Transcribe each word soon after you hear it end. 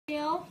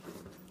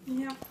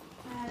Yep,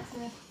 I had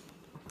to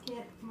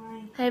get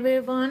my... Hey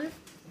everyone.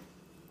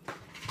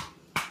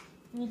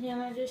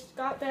 Hannah just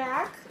got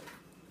back.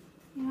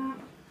 Yeah.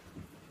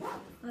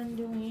 I'm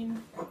doing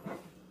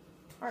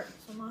parts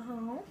of my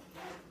home.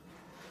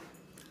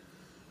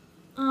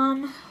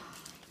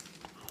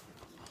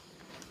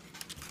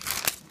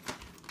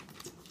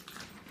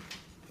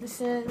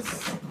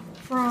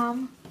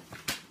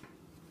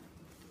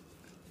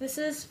 This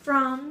is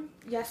from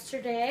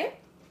yesterday.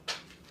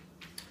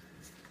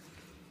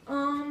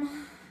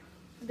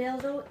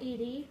 Available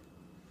 80.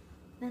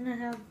 Then I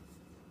have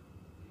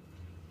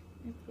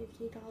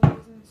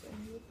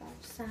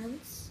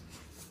 $50.75.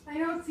 I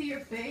don't see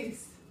your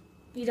face.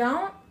 You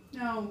don't?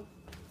 No.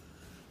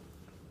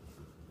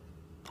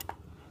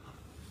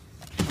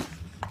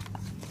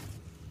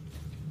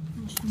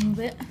 Just move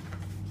it.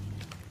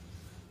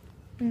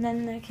 And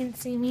then they can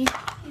see me.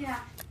 Yeah.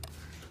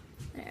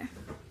 There.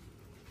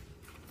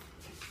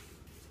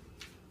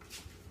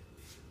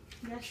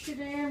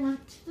 Yesterday I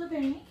went to the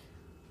bank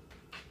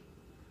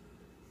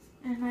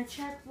and my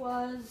check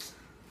was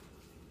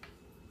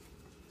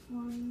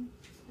 $161.24.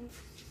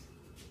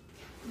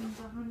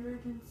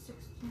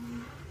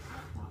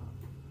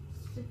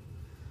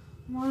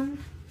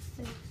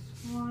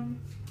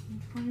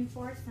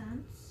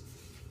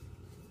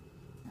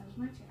 That was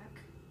my check.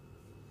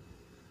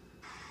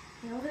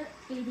 Billed at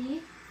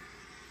 80.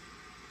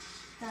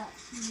 Got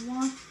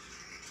one.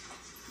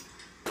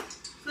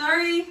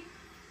 Sorry.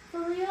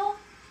 For real?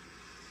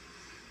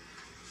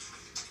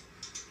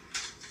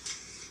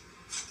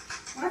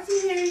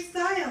 Watching Harry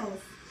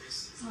Styles.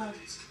 What?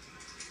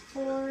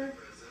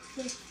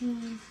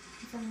 $4.15.75.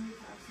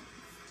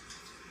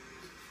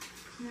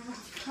 And I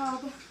went to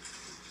Cub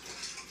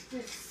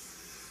this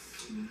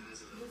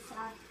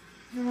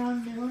around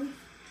noon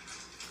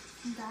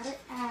and got an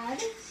ad.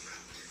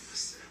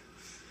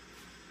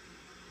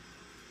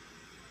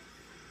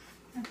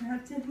 I'm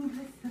not doing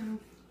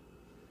myself.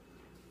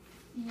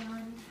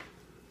 And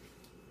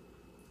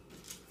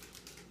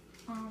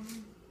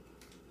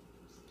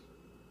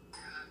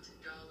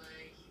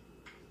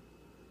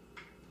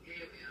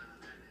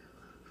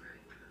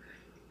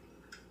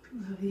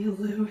Love you,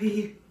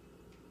 Louie.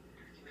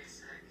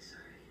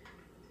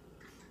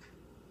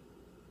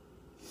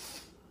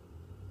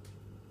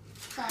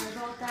 sorry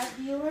about that,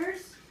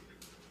 viewers.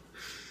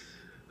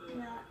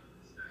 That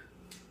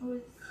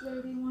was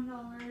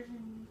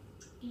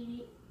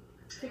 $31.68.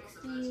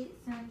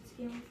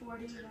 Give me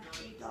 40. That's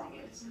 $8.32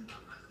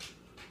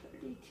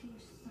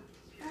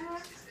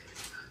 back.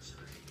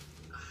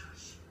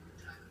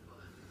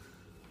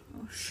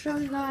 I'll show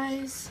you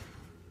guys.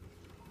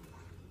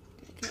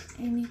 Did I get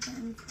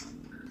anything from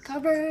the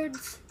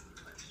cupboards?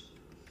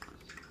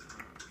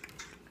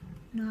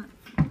 Not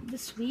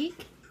this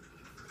week.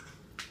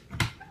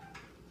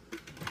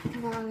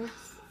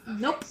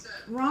 Nope,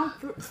 wrong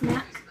fruit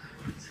snack.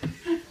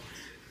 I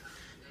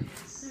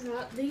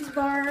got these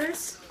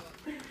bars.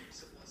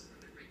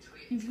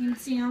 If you can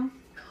see them.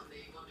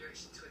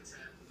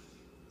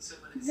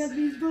 I got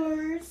these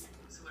bars.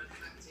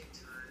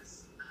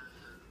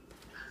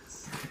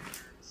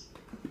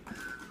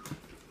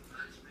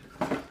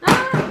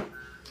 Ah!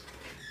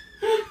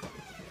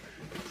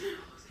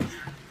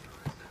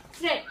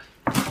 Stay.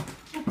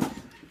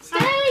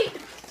 Stay.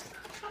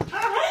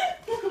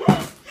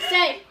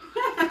 Stay.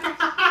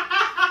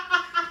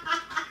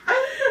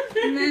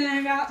 And then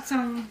I got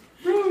some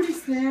fruity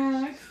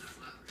snacks.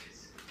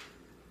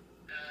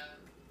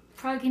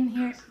 Probably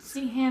can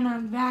see Hannah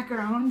in the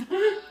background.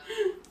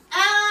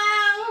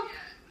 Ow!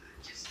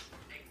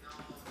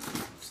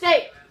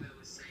 Stay.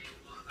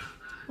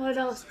 What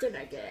else did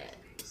I get?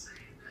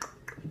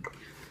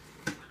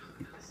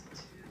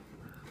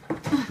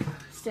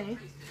 Stay.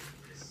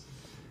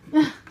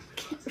 Can't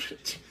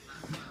reach.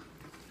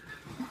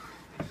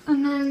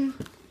 And then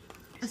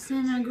a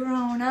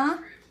Sanagrona.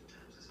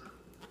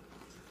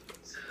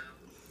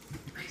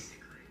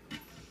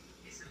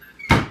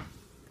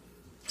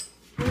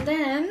 And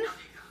then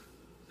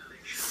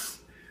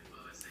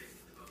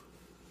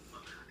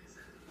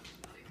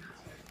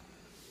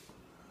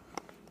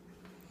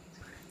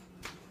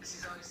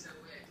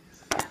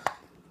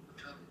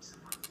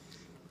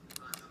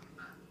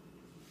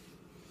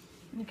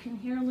you can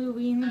hear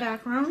Louie in the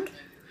background.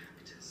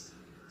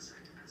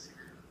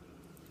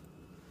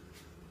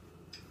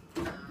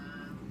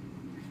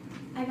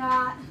 I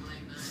got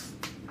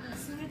the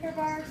Snicker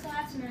bars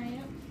last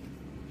night.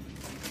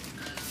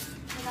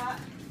 I got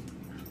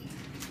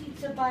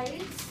pizza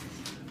bites.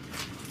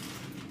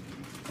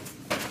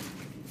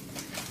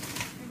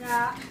 I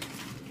got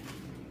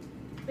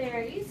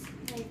berries,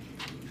 like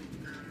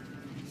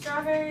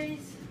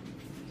strawberries,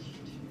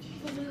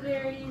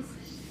 blueberries,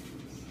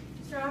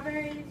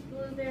 strawberries,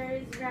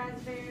 blueberries,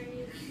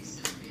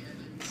 raspberries.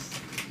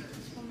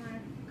 One more.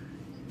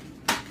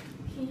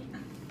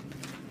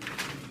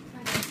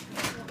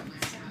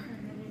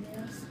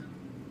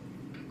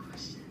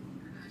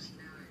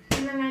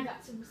 And then I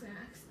got some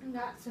snacks. I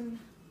got some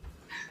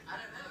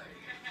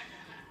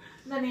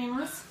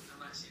bananas.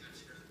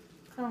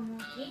 Caramel.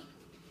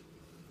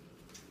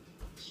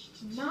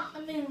 Not a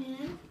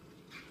million.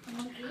 I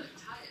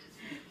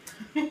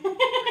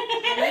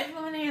like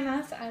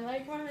bananas. I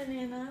like my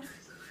bananas.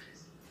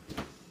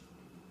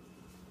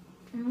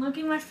 And look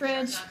in my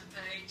fridge.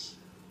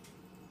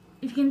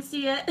 You can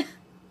see it.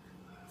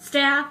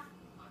 Staff.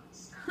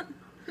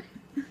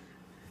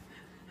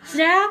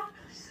 Staff.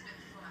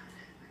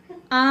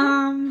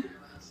 I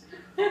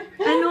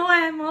know I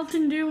have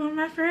Mountain Dew in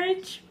my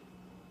fridge,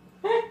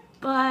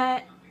 but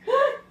I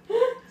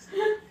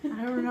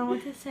don't know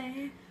what to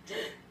say.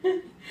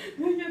 The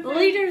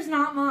leader's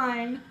not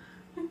mine.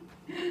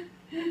 I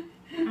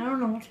don't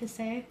know what to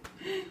say.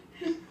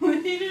 The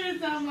leader is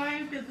not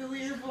mine because the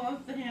leader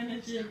belongs to Hannah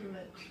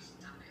Jiglet.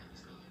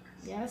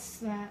 Yes,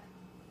 that.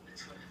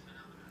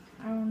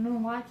 I don't know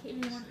why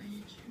Katie wants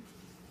me.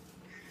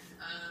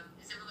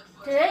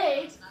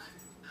 Today,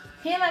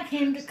 Hannah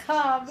came to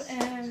Cub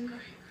and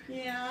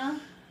Yeah.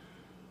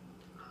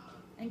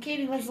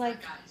 Katie was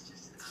like,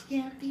 she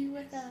can't be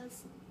with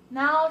us.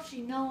 Now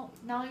she know.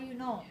 Now you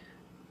know.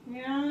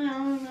 Yeah,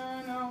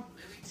 no.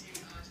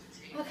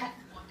 Okay.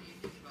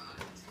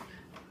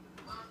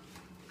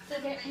 So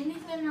get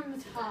anything on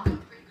the top.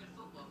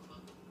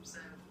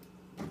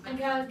 I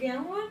got a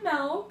gallon of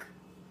milk.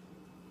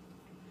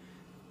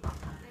 I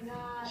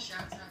got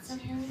some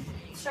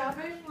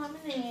strawberry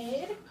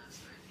lemonade.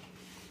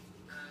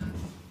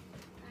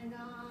 I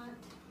got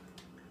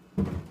a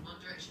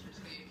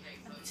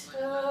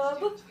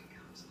tub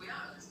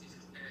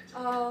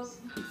of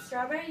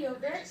strawberry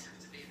yogurt.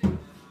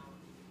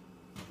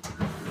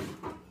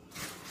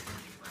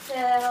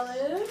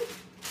 Salad.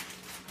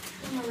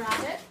 I'm a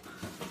rabbit.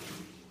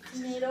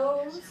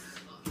 Tomatoes.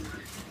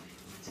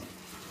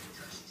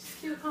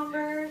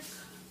 Cucumbers.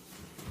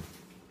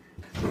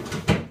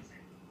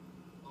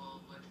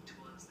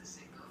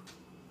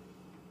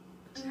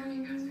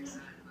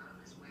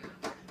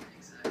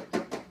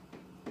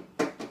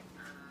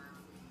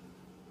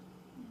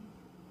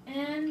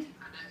 And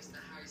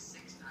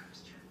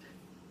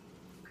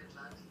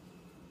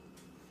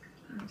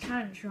I'm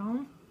trying to show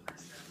them.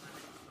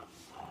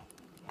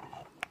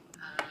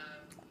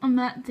 I'm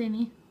that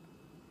thinny.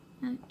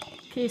 A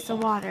case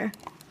of water.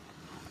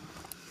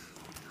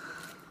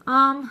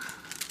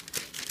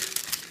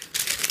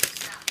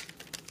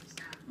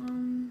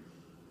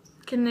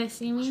 Can they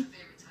see me?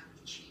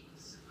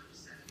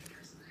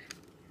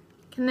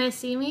 Can they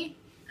see me?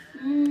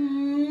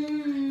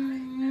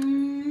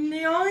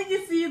 They only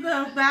can see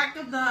the back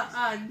of the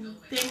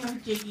thing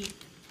of Jiggy.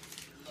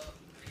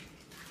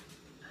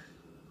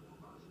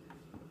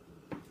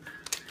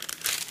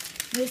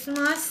 This is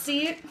my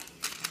seat.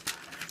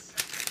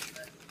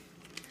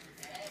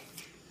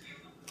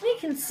 They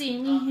can see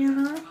me,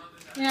 Hannah.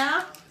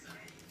 Yeah?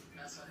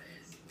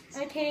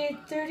 I paid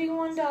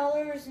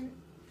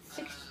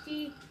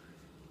 $31.68.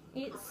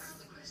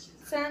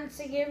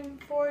 I gave him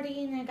 $40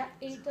 and I got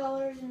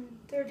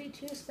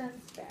 $8.32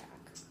 back.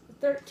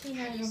 13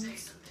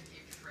 items.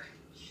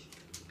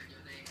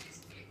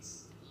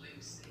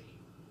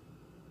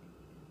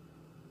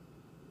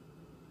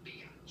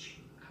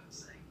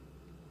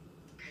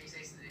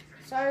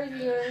 Sorry,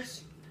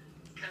 viewers.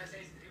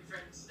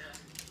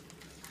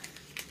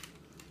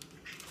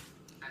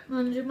 I'm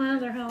gonna do my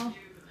other haul.